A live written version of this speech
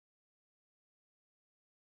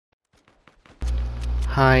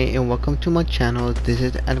Hi and welcome to my channel. This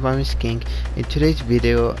is AdvisingSkink. In today's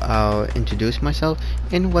video I'll introduce myself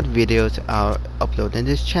and what videos I'll upload in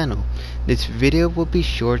this channel. This video will be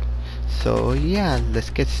short, so yeah, let's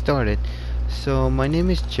get started. So my name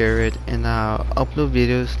is Jared and I'll upload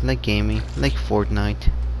videos like gaming, like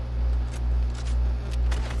Fortnite,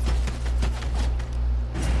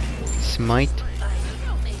 Smite,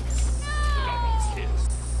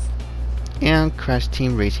 and Crash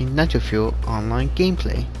Team Racing, not to fuel online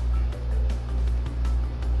gameplay.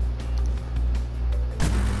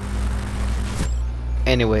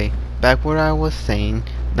 Anyway, back where I was saying,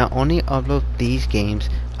 not only upload these games,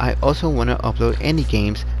 I also want to upload any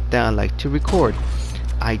games that I like to record.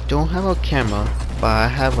 I don't have a camera, but I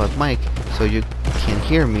have a mic so you can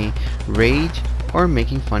hear me rage or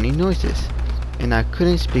making funny noises. And I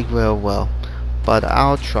couldn't speak very well, but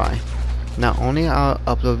I'll try. Not only I'll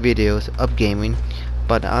upload videos of gaming,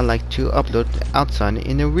 but I like to upload outside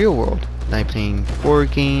in the real world, like playing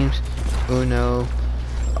board games, Uno,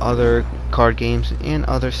 other card games, and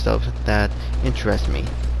other stuff that interests me.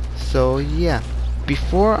 So yeah,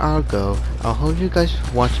 before I go, I hope you guys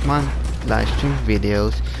watch my live stream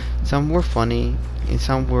videos. Some were funny and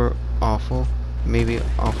some were awful. Maybe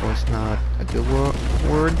awful is not a good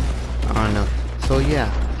word, I don't know. So yeah,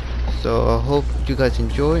 so I hope you guys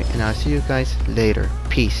enjoy and I'll see you guys later.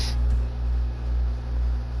 Peace.